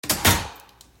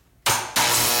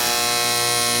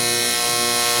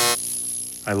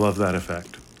I love that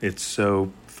effect. It's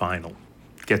so final.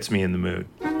 Gets me in the mood.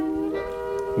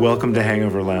 Welcome to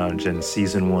Hangover Lounge and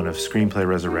Season 1 of Screenplay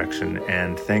Resurrection,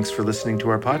 and thanks for listening to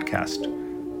our podcast.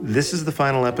 This is the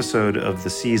final episode of the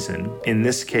season, in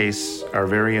this case, our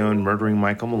very own Murdering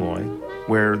Michael Malloy,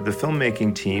 where the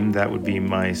filmmaking team, that would be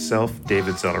myself,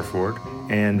 David Zellerford,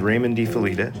 and Raymond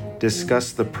DeFelitta,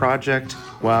 discuss the project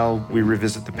while we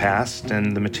revisit the past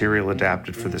and the material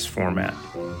adapted for this format.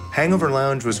 Hangover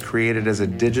Lounge was created as a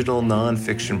digital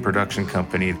nonfiction production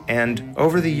company, and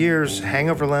over the years,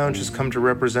 Hangover Lounge has come to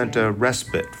represent a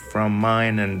respite from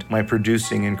mine and my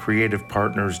producing and creative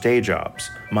partners' day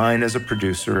jobs. Mine as a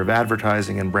producer of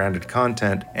advertising and branded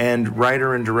content, and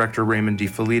writer and director Raymond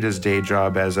DeFelitta's day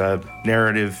job as a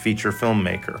narrative feature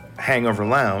filmmaker. Hangover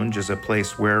Lounge is a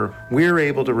place where we're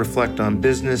able to reflect on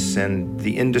business and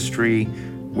the industry,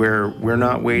 where we're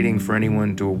not waiting for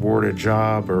anyone to award a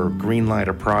job or greenlight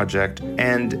a project.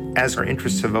 And as our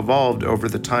interests have evolved over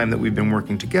the time that we've been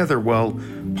working together, well,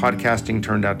 podcasting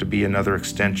turned out to be another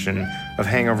extension of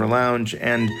Hangover Lounge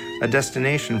and a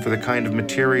destination for the kind of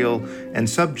material and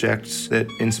subjects that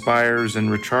inspires and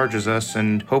recharges us,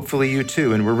 and hopefully you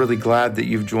too. And we're really glad that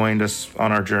you've joined us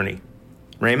on our journey.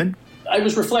 Raymond? I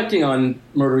was reflecting on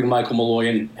Murdering Michael Malloy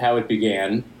and how it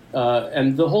began.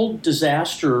 And the whole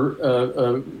disaster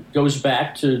goes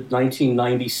back to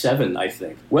 1997, I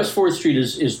think. West 4th Street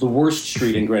is the worst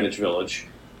street in Greenwich Village.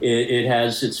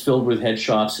 It's filled with head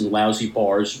shops and lousy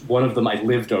bars. One of them I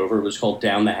lived over. It was called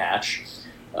Down the Hatch.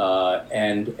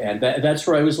 That's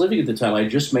where I was living at the time. I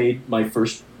just made my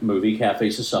first movie, Cafe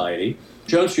Society.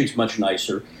 Jones Street's much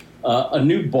nicer. A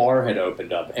new bar had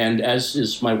opened up, and as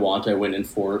is my wont, I went in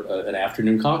for an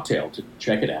afternoon cocktail to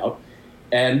check it out.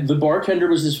 And the bartender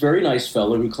was this very nice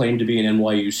fellow who claimed to be an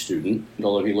NYU student,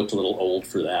 although he looked a little old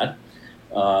for that.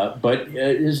 But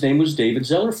his name was David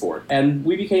Zellerford. And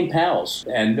we became pals.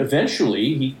 And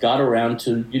eventually he got around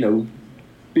to,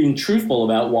 being truthful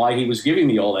about why he was giving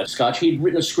me all that scotch. He'd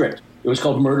written a script. It was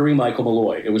called Murdering Michael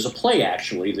Malloy. It was a play,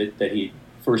 actually, that he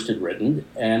first had written.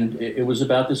 And it was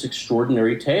about this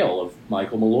extraordinary tale of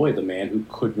Michael Malloy, the man who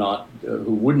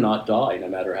would not die, no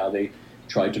matter how they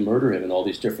tried to murder him in all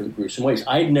these different gruesome ways.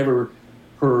 I had never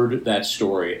heard that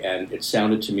story, and it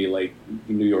sounded to me like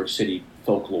New York City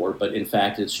folklore, but in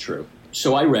fact, it's true.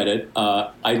 So I read it.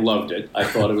 I loved it. I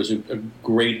thought it was a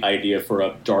great idea for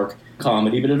a dark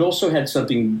comedy, but it also had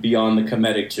something beyond the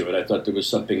comedic to it. I thought there was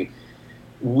something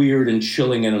weird and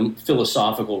chilling and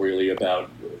philosophical, really, about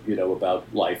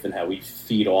life and how we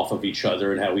feed off of each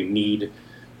other and how we need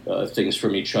things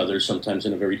from each other, sometimes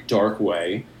in a very dark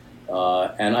way.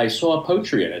 And I saw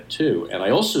poetry in it, too. And I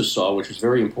also saw, which was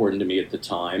very important to me at the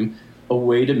time, a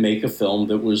way to make a film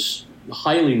that was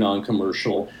highly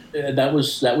non-commercial. That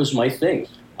was my thing.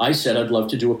 I said I'd love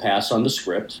to do a pass on the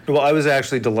script. Well, I was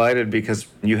actually delighted because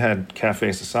you had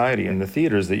Cafe Society in the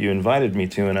theaters that you invited me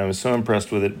to, and I was so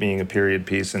impressed with it being a period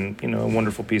piece and, a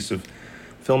wonderful piece of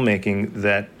filmmaking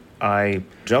that I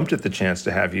jumped at the chance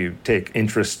to have you take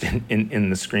interest in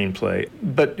the screenplay.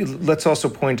 But let's also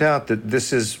point out that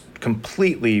this is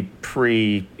completely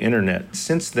pre-internet.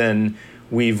 Since then,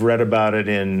 we've read about it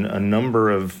in a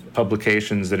number of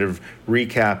publications that have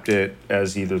recapped it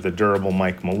as either the durable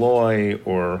Mike Malloy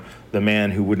or the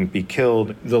man who wouldn't be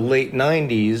killed. The late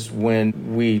 90s,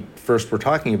 when we first were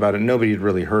talking about it, nobody had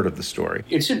really heard of the story.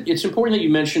 It's important that you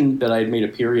mentioned that I had made a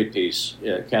period piece.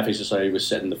 Cafe Society was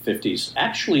set in the 50s.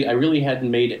 Actually, I really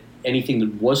hadn't made anything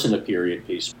that wasn't a period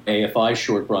piece. AFI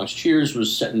Short Bronx Cheers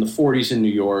was set in the 40s in New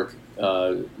York.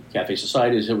 Cafe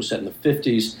Society was set in the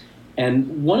 50s.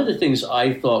 And one of the things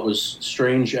I thought was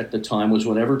strange at the time was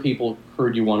whenever people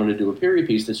heard you wanted to do a period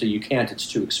piece, they say, you can't, it's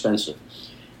too expensive.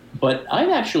 But I've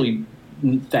actually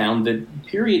found that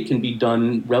period can be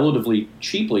done relatively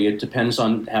cheaply. It depends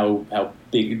on how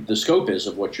big the scope is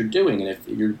of what you're doing. And if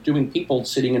you're doing people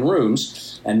sitting in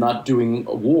rooms and not doing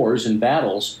wars and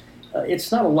battles,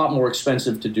 it's not a lot more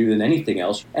expensive to do than anything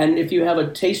else. And if you have a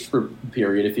taste for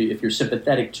period, if you're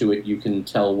sympathetic to it, you can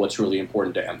tell what's really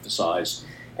important to emphasize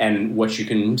and what you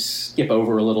can skip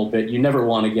over a little bit. You never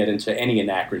want to get into any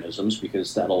anachronisms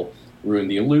because that'll ruin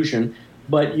the illusion.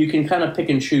 But you can kind of pick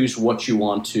and choose what you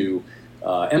want to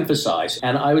emphasize.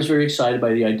 And I was very excited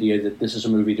by the idea that this is a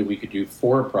movie that we could do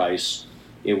for a price.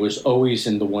 It was always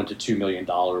in the $1 to $2 million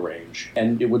range,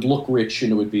 and it would look rich,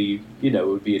 and it would be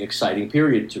an exciting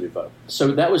period to evoke.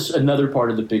 So that was another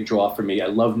part of the big draw for me. I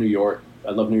love New York.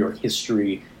 I love New York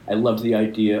history. I loved the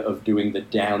idea of doing the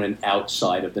down and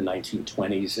outside of the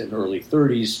 1920s and early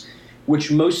 30s,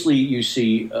 which mostly you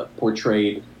see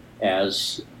portrayed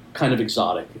as kind of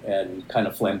exotic and kind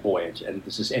of flamboyant. And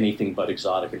this is anything but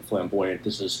exotic and flamboyant.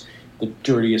 This is the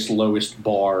dirtiest, lowest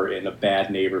bar in a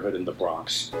bad neighborhood in the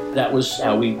Bronx. That was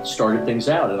how we started things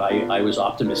out, and I was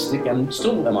optimistic, and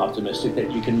still am optimistic,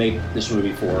 that you can make this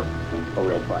movie for a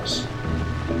real price.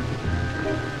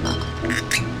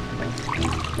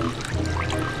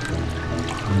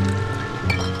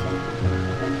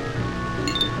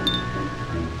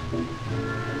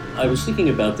 I was thinking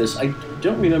about this. I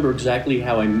don't remember exactly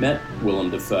how I met Willem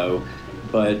Dafoe,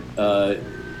 but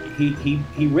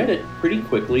he read it pretty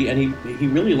quickly, and he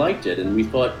really liked it. And we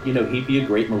thought, he'd be a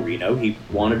great Marino. He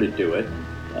wanted to do it.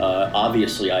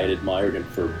 Obviously, I had admired him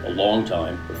for a long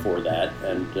time before that,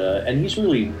 and he's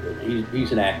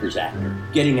an actor's actor.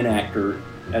 Getting an actor,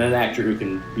 and an actor who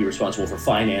can be responsible for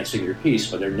financing your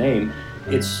piece by their name,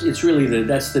 it's really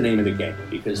that's the name of the game,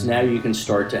 because now you can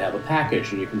start to have a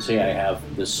package, and you can say, I have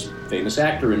this famous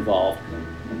actor involved.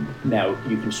 Now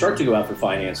you can start to go out for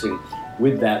financing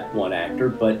with that one actor,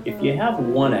 but if you have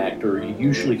one actor, you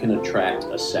usually can attract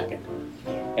a second.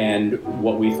 And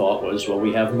what we thought was, well,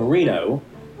 we have Marino,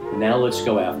 now let's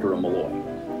go after a Malloy.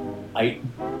 I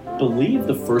believe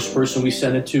the first person we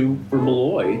sent it to for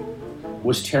Malloy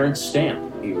was Terence Stamp.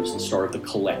 He was the star of The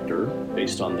Collector,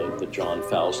 based on the John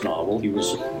Fowles novel. He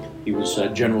was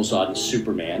General Zod in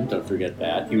Superman, don't forget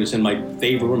that. He was in one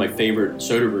of my favorite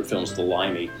Soderbergh films, The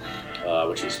Limey,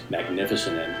 which he's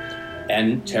magnificent in.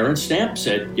 And Terence Stamp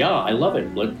said, yeah, I love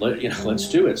it, let's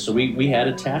do it. So we had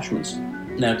attachments.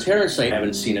 Now, Terence, I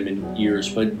haven't seen him in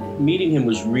years, but meeting him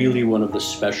was really one of the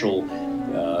special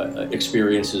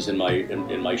experiences in my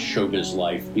showbiz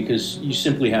life, because you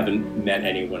simply haven't met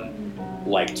anyone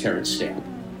like Terence Stamp.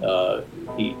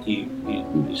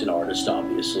 He's an artist,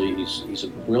 obviously. He's a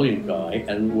brilliant guy.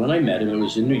 And when I met him, it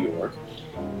was in New York,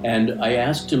 and I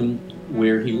asked him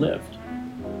where he lived.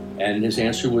 And his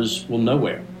answer was, well,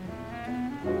 nowhere.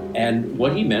 And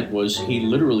what he meant was he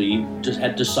literally just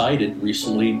had decided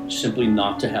recently simply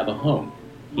not to have a home.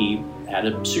 He had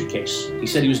a suitcase. He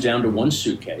said he was down to one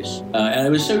suitcase. And I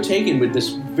was so taken with this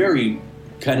very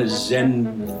kind of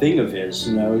Zen thing of his,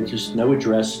 just no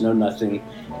address, no nothing.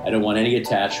 I don't want any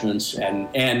attachments.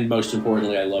 And most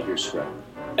importantly, I love your script.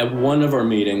 At one of our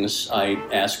meetings, I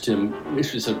asked him,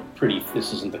 this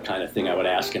isn't the kind of thing I would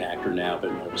ask an actor now,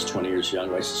 but I was 20 years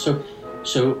younger. I said,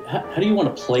 so how do you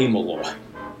want to play Malloy?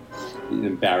 An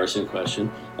embarrassing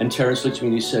question. And Terence looked at me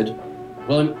and he said,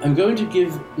 well, I'm going to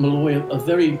give Malloy a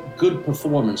very good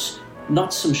performance,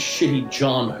 not some shitty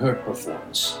John Hurt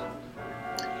performance.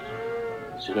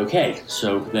 I said, okay,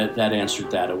 so that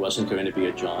answered that. It wasn't going to be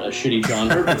a shitty John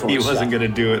Hurt performance. He wasn't going to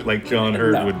do it like John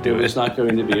Hurt would do it. It was not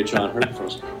going to be a John Hurt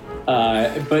performance.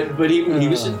 But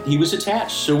he was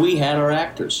attached, so we had our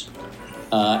actors.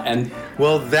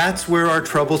 Well, that's where our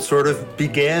trouble sort of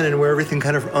began, and where everything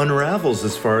kind of unravels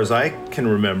as far as I can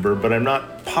remember, but I'm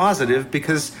not positive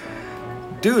because,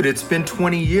 dude, it's been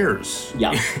 20 years.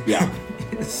 Yeah.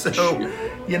 So,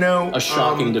 a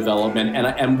shocking development,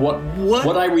 and what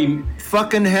I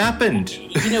fucking happened.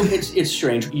 It's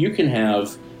strange. You can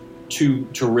have two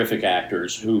terrific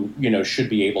actors who should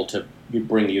be able to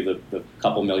bring you the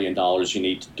couple $1 million you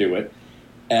need to do it.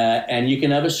 And you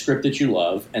can have a script that you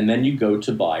love, and then you go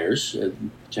to buyers,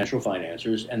 potential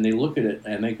financiers, and they look at it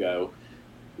and they go,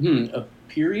 a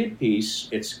period piece,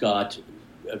 it's got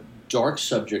a dark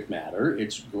subject matter,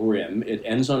 it's grim, it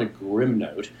ends on a grim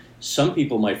note. Some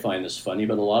people might find this funny,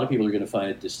 but a lot of people are going to find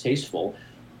it distasteful.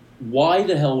 Why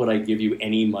the hell would I give you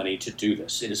any money to do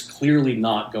this? It is clearly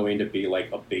not going to be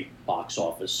like a big box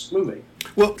office movie.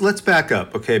 Well, let's back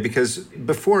up, okay? Because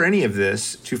before any of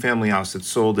this, Two Family House had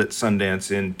sold at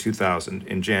Sundance in 2000,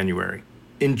 in January.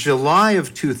 In July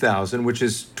of 2000, which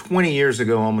is 20 years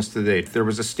ago almost to the date, there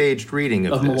was a staged reading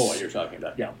of this. Of Malloy, you're talking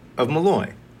about, yeah. Of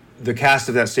Malloy. The cast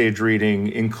of that stage reading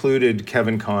included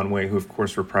Kevin Conway, who of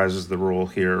course reprises the role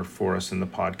here for us in the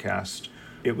podcast.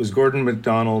 It was Gordon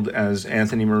MacDonald as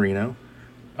Anthony Marino,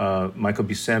 Michael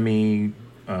Buscemi,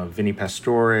 Vinnie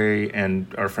Pastore,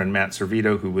 and our friend Matt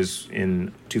Servito, who was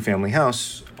in Two Family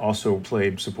House, also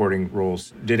played supporting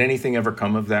roles. Did anything ever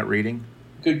come of that reading?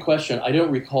 Good question. I don't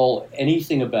recall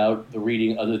anything about the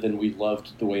reading other than we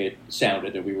loved the way it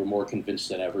sounded, and we were more convinced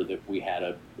than ever that we had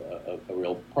a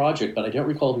real project, but I don't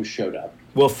recall who showed up.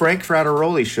 Well, Frank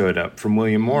Frateroli showed up from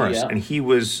William Morris, and he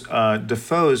was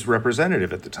Defoe's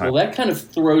representative at the time. Well, that kind of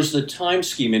throws the time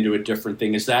scheme into a different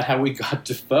thing. Is that how we got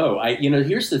Defoe?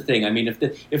 Here's the thing. I mean,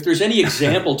 if there's any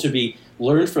example to be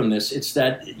learned from this. It's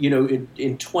that,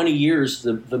 in 20 years,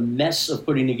 the mess of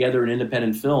putting together an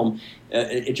independent film,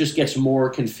 it just gets more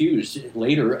confused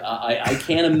later. I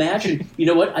can't imagine. You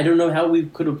know what? I don't know how we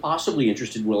could have possibly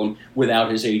interested Willem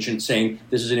without his agent saying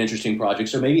this is an interesting project.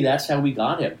 So maybe that's how we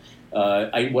got him.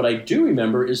 What I do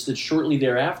remember is that shortly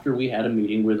thereafter, we had a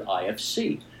meeting with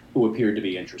IFC, who appeared to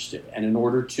be interested. And in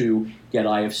order to get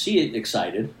IFC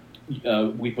excited,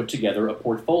 we put together a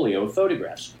portfolio of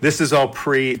photographs. This is all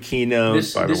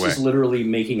pre-Keynote, by the way. This is literally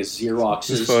making a Xeroxes.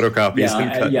 Just photocopies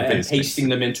and pasting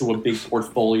them into a big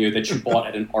portfolio that you bought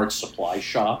at an art supply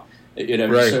shop.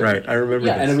 Right. I remember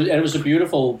this. And it was a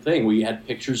beautiful thing. We had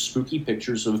spooky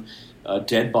pictures of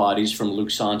dead bodies from Luc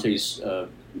Sante's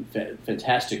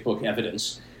fantastic book,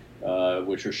 Evidence,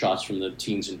 which are shots from the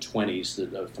teens and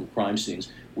 20s from crime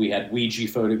scenes. We had Ouija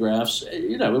photographs.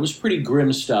 It was pretty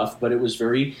grim stuff, but it was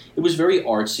very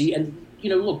artsy. And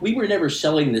look, we were never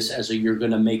selling this as you're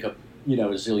going to make a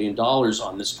zillion dollars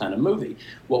on this kind of movie.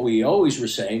 What we always were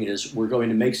saying is we're going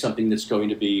to make something that's going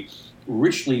to be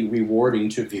richly rewarding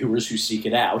to viewers who seek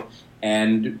it out,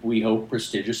 and we hope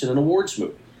prestigious in an awards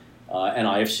movie. And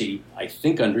IFC, I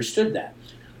think, understood that.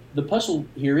 The puzzle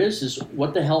here is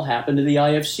what the hell happened to the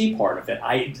IFC part of it?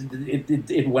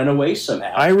 It went away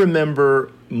somehow. I remember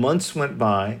months went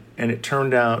by, and it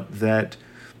turned out that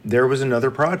there was another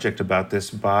project about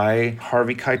this by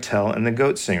Harvey Keitel and the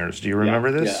Goat Singers. Do you remember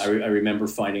this? Yeah, I remember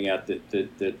finding out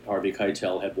that Harvey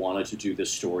Keitel had wanted to do this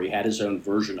story, had his own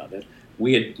version of it.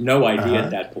 We had no idea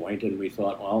at that point, and we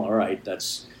thought, well, all right,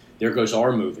 there goes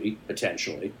our movie,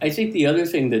 potentially. I think the other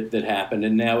thing that happened,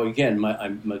 and now, again,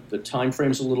 the time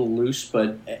frame's a little loose,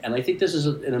 and I think this is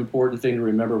an important thing to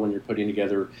remember when you're putting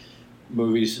together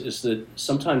movies, is that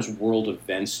sometimes world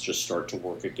events just start to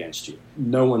work against you.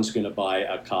 No one's going to buy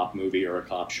a cop movie or a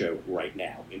cop show right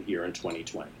now here in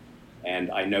 2020.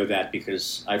 And I know that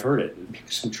because I've heard it,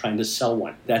 because I'm trying to sell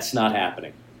one. That's not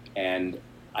happening. And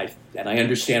I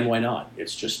understand why not.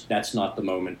 It's just that's not the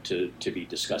moment to be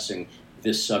discussing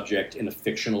this subject in a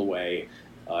fictional way,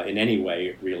 in any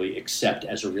way, really, except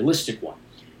as a realistic one.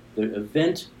 The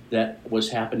event that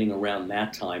was happening around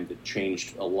that time that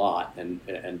changed a lot and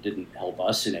didn't help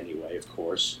us in any way, of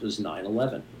course, was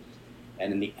 9/11.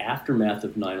 And in the aftermath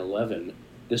of 9/11,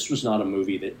 this was not a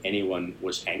movie that anyone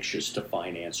was anxious to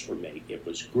finance or make. It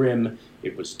was grim,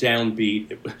 it was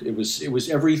downbeat, it was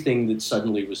everything that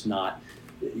suddenly was not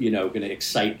going to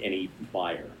excite any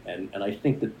buyer. And I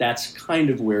think that's kind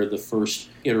of where the first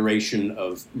iteration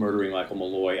of Murdering Michael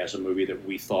Malloy as a movie that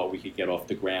we thought we could get off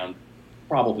the ground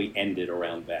probably ended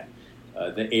around then.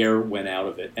 The air went out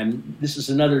of it. And this is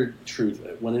another truth.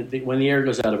 When the air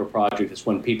goes out of a project, it's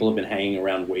when people have been hanging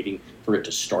around waiting for it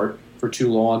to start for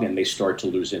too long, and they start to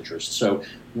lose interest. So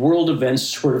world events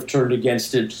sort of turned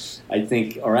against it. I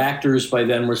think our actors by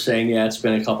then were saying, yeah, it's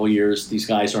been a couple years. These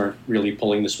guys aren't really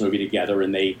pulling this movie together,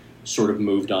 and they sort of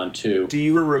moved on too. Do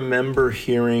you remember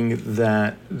hearing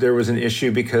that there was an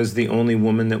issue because the only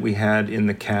woman that we had in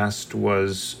the cast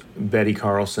was Betty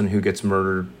Carlson, who gets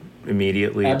murdered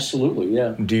immediately? Absolutely,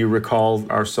 yeah. Do you recall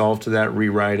ourselves to that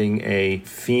rewriting a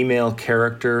female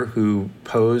character who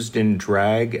posed in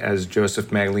drag as Joseph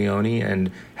Maglione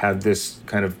and had this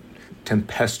kind of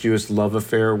tempestuous love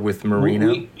affair with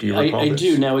Marina? Do you recall this? I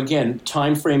do. Now, again,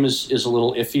 time frame is a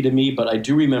little iffy to me, but I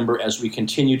do remember as we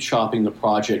continued shopping the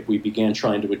project, we began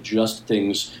trying to adjust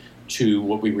things to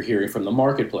what we were hearing from the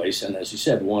marketplace. And as you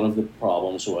said, one of the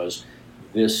problems was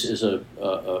this is a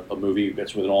movie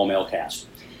that's with an all-male cast.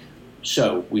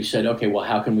 So we said, okay, well,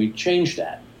 how can we change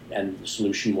that? And the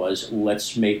solution was,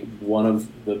 let's make one of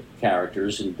the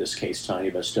characters, in this case Tiny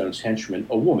Bastone's henchman,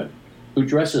 a woman who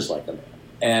dresses like a man.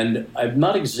 And I'm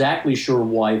not exactly sure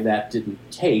why that didn't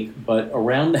take, but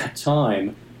around that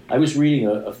time, I was reading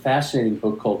a fascinating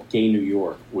book called Gay New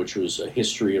York, which was a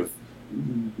history of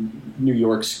New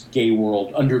York's gay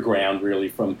world, underground, really,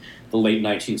 from the late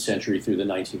 19th century through the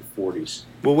 1940s.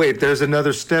 Well, wait, there's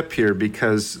another step here,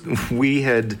 because we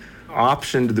had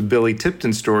optioned the Billy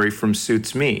Tipton story from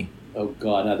Suits Me. Oh,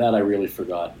 God, now that I really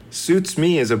forgot. Suits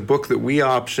Me is a book that we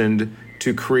optioned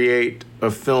to create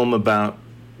a film about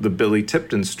the Billy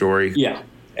Tipton story. Yeah.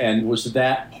 And was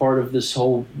that part of this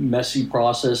whole messy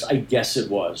process? I guess it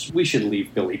was. We should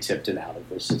leave Billy Tipton out of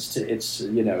this. It's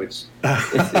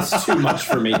too much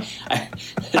for me.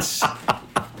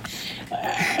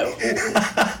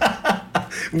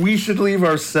 We should leave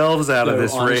ourselves out of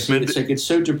this, honestly, Raymond. It's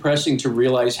so depressing to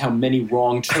realize how many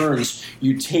wrong turns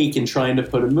you take in trying to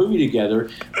put a movie together.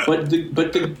 But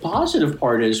the positive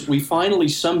part is we finally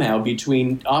somehow,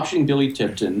 between optioning Billy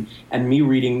Tipton and me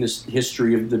reading this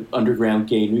history of the underground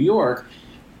gay New York,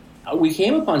 we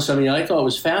came upon something that I thought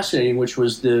was fascinating, which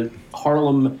was the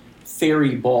Harlem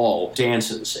Fairy Ball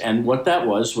dances. And what that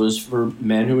was for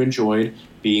men who enjoyed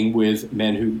being with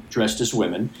men who dressed as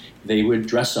women. They would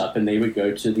dress up and they would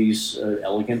go to these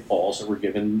elegant balls that were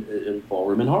given in a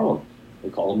ballroom in Harlem. They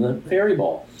call them the Fairy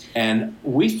Ball. And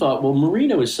we thought, well,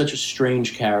 Marino is such a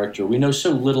strange character. We know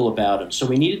so little about him. So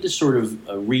we needed to sort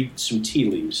of read some tea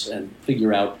leaves and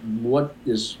figure out what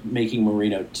is making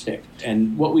Marino tick.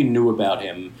 And what we knew about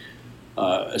him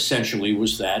essentially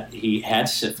was that he had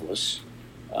syphilis,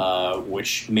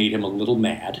 which made him a little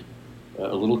mad,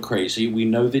 a little crazy. We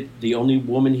know that the only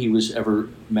woman he was ever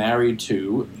married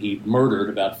to, he murdered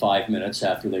about 5 minutes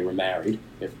after they were married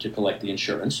to collect the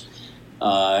insurance.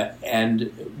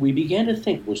 And we began to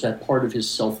think, was that part of his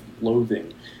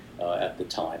self-loathing at the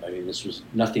time? I mean, this was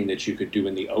nothing that you could do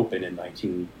in the open in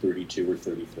 1932 or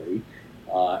 33.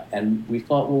 And we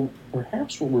thought, well,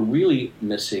 perhaps what we're really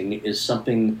missing is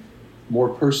something more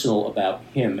personal about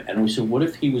him. And we said, what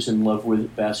if he was in love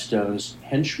with Bastone's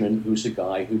henchman, who's a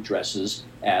guy who dresses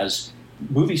as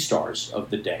movie stars of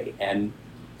the day, and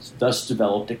thus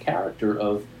developed a character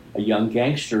of a young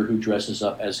gangster who dresses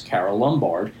up as Carole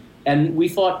Lombard. And we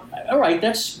thought, all right,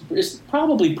 it's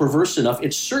probably perverse enough.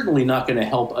 It's certainly not going to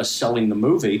help us selling the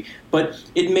movie, but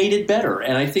it made it better.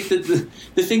 And I think that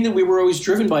the thing that we were always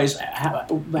driven by is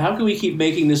how can we keep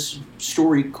making this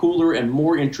story cooler and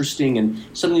more interesting and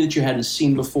something that you hadn't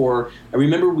seen before. I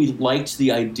remember we liked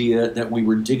the idea that we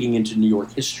were digging into New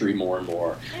York history more and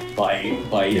more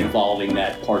by involving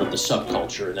that part of the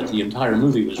subculture, that the entire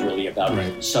movie was really about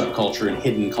subculture and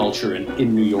hidden culture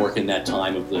in New York in that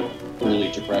time of the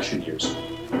early Depression years.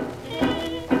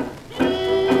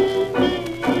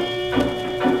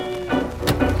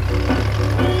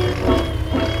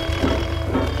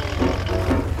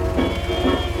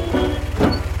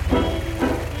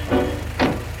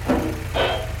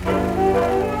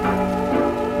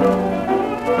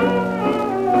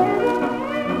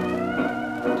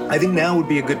 I think now would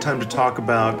be a good time to talk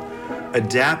about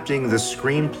adapting the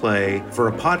screenplay for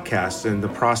a podcast and the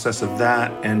process of that,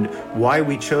 and why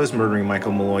we chose Murdering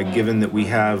Michael Malloy, given that we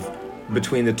have,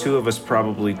 between the two of us,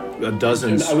 probably a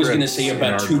dozen scripts. I was going to say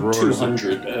about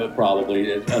 200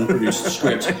 probably unproduced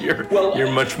scripts.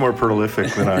 You're much more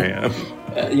prolific than I am.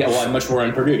 I'm much more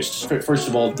unproduced. First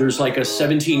of all, there's like a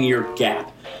 17-year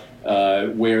gap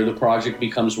where the project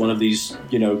becomes one of these,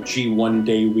 one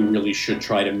day we really should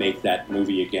try to make that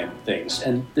movie again things.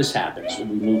 And this happens. We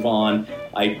move on.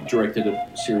 I directed a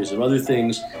series of other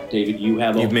things. David, you've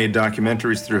made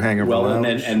documentaries through Hangover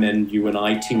Lounge. And then you and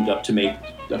I teamed up to make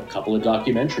a couple of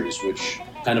documentaries, which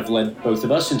kind of led both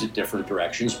of us into different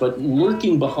directions. But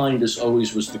lurking behind us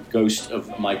always was the ghost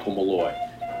of Michael Malloy,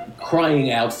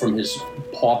 crying out from his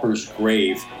pauper's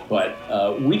grave. But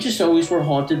we just always were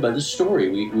haunted by the story.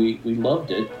 We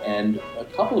loved it. And a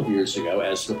couple of years ago,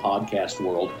 as the podcast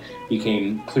world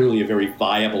became clearly a very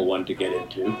viable one to get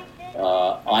into,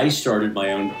 I started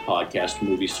my own podcast,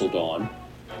 Movies Till Dawn.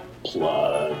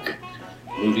 Plug.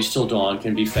 Movies Till Dawn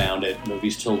can be found at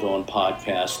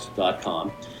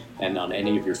moviestilldawnpodcast.com and on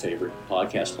any of your favorite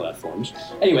podcast platforms.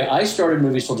 Anyway, I started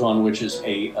Movies Till Dawn, which is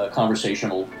a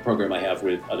conversational program I have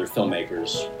with other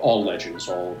filmmakers, all legends,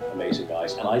 all amazing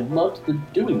guys, and I loved the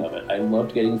doing of it. I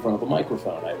loved getting in front of a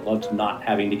microphone. I loved not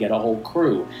having to get a whole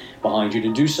crew behind you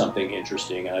to do something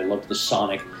interesting, and I loved the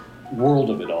sonic world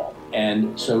of it all.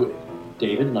 And so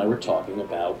David and I were talking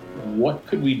about what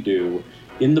could we do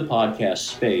in the podcast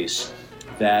space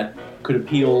that could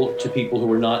appeal to people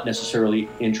who are not necessarily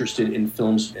interested in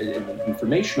films in an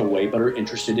informational way, but are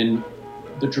interested in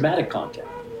the dramatic content.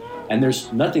 And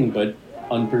there's nothing but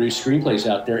unproduced screenplays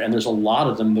out there, and there's a lot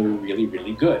of them that are really,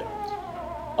 really good.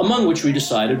 Among which we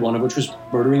decided, one of which was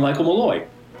Murdering Michael Malloy.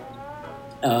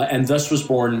 And thus was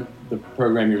born the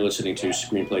program you're listening to,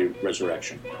 Screenplay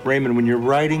Resurrection. Raymond, when you're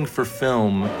writing for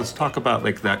film, let's talk about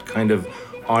like that kind of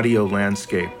audio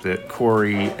landscape that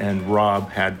Corey and Rob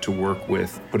had to work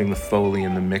with, putting the Foley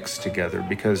and the mix together,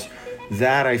 because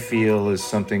that, I feel, is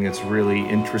something that's really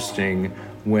interesting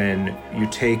when you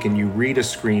take and you read a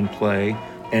screenplay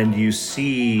and you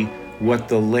see what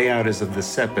the layout is of the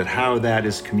set, but how that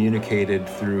is communicated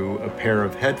through a pair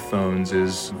of headphones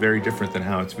is very different than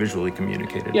how it's visually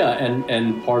communicated. Yeah,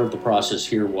 and part of the process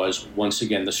here was, once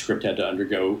again, the script had to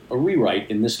undergo a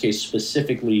rewrite, in this case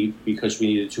specifically because we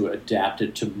needed to adapt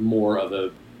it to more of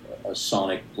a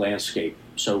sonic landscape.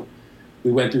 So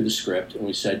we went through the script and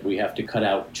we said we have to cut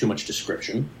out too much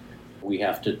description. We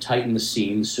have to tighten the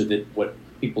scenes so that what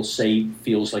people say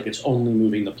feels like it's only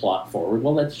moving the plot forward.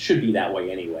 Well, that should be that way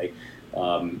anyway.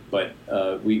 But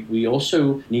we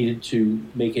also needed to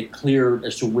make it clear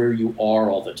as to where you are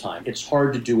all the time. It's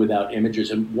hard to do without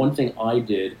images. And one thing I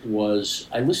did was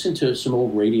I listened to some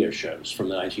old radio shows from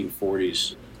the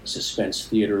 1940s, Suspense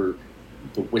Theater,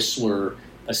 The Whistler,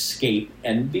 Escape,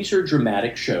 and these are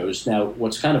dramatic shows. Now,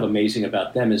 what's kind of amazing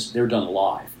about them is they're done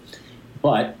live.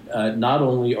 But not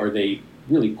only are they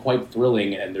really quite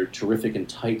thrilling and they're terrific and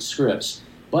tight scripts,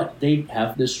 but they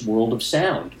have this world of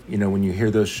sound. You know, when you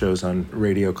hear those shows on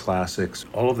Radio Classics,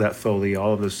 all of that Foley,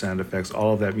 all of those sound effects,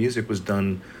 all of that music was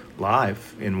done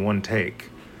live in one take.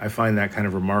 I find that kind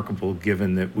of remarkable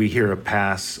given that we hear a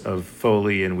pass of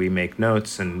Foley and we make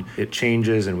notes and it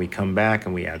changes and we come back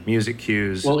and we add music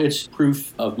cues. Well, it's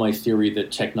proof of my theory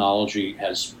that technology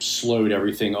has slowed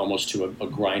everything almost to a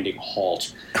grinding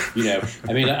halt. You know,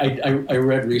 I mean, I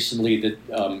read recently that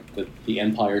the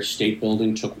Empire State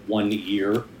Building took 1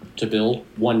 year to build.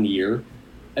 1 year.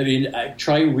 I mean,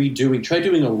 try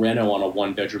doing a reno on a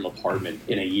one-bedroom apartment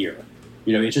in a year.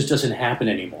 You know, it just doesn't happen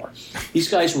anymore. These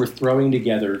guys were throwing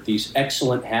together these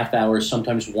excellent half-hour,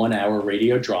 sometimes 1 hour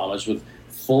radio dramas with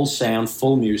full sound,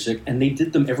 full music, and they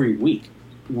did them every week.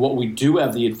 What we do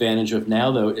have the advantage of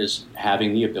now, though, is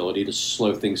having the ability to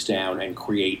slow things down and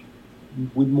create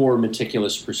with more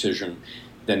meticulous precision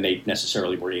than they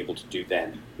necessarily were able to do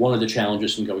then. One of the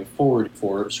challenges in going forward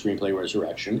for Screenplay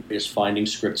Resurrection is finding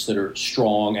scripts that are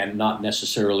strong and not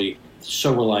necessarily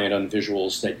so reliant on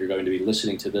visuals that you're going to be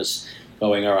listening to this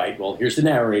going, all right, well, here's the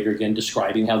narrator again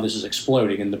describing how this is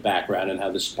exploding in the background and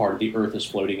how this part of the earth is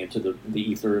floating into the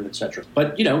ether and etc.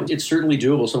 But, you know, it's certainly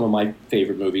doable. Some of my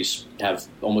favorite movies have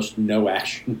almost no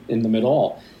action in them at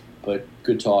all, but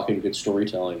good talk and good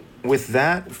storytelling. With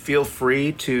that, feel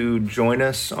free to join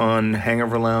us on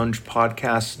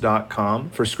hangoverloungepodcast.com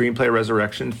for Screenplay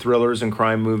Resurrection, thrillers and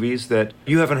crime movies that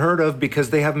you haven't heard of because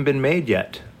they haven't been made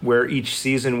yet, where each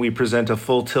season we present a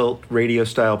full-tilt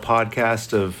radio-style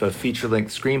podcast of a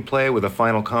feature-length screenplay with a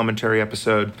final commentary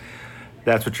episode.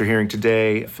 That's what you're hearing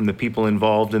today from the people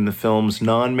involved in the film's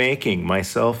non-making,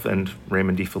 myself and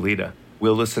Raymond DeFelida.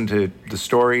 We'll listen to the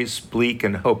stories, bleak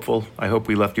and hopeful. I hope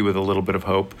we left you with a little bit of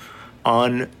hope.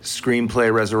 On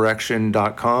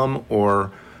screenplayresurrection.com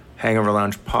or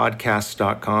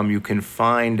hangoverloungepodcast.com, you can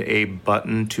find a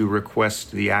button to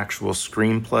request the actual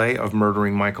screenplay of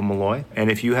Murdering Michael Malloy. And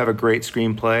if you have a great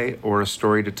screenplay or a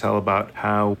story to tell about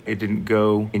how it didn't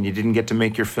go and you didn't get to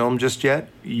make your film just yet,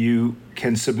 you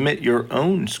can submit your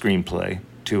own screenplay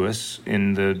to us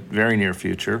in the very near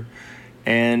future.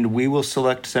 And we will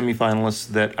select semifinalists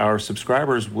that our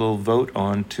subscribers will vote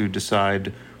on to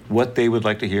decide what they would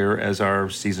like to hear as our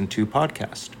Season 2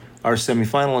 podcast. Our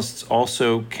semifinalists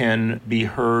also can be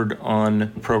heard on a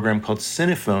program called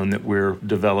Cinephone that we're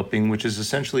developing, which is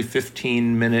essentially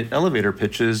 15-minute elevator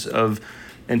pitches of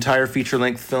entire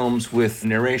feature-length films with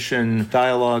narration,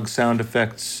 dialogue, sound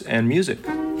effects, and music.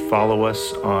 Follow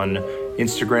us on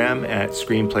Instagram at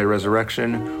Screenplay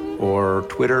Resurrection or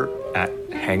Twitter at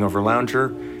Hangover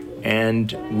Lounger.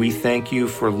 And we thank you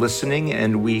for listening,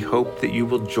 and we hope that you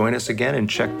will join us again and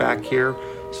check back here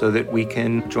so that we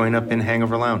can join up in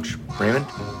Hangover Lounge. Raymond?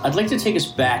 I'd like to take us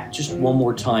back just one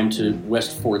more time to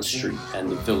West 4th Street and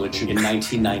the Village in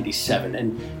 1997.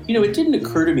 And, you know, it didn't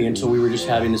occur to me until we were just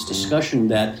having this discussion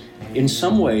that in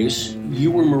some ways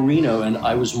you were Marino and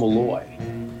I was Malloy.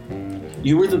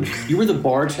 You were the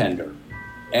bartender,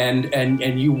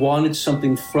 and you wanted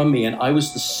something from me, and I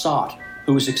was the sot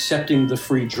who was accepting the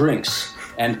free drinks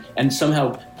and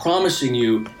somehow promising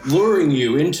you, luring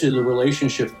you into the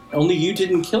relationship. Only you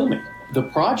didn't kill me. The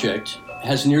project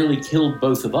has nearly killed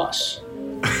both of us.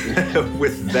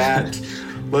 With that,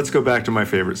 let's go back to my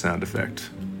favorite sound effect.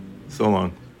 So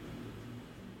long.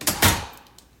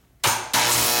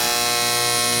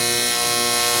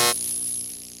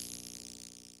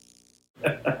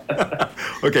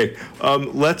 Okay,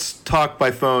 let's talk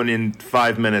by phone in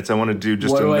 5 minutes. I want to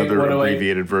do another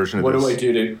abbreviated version of this. What do I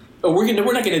do to... Oh, we're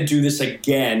not going to do this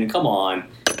again. Come on.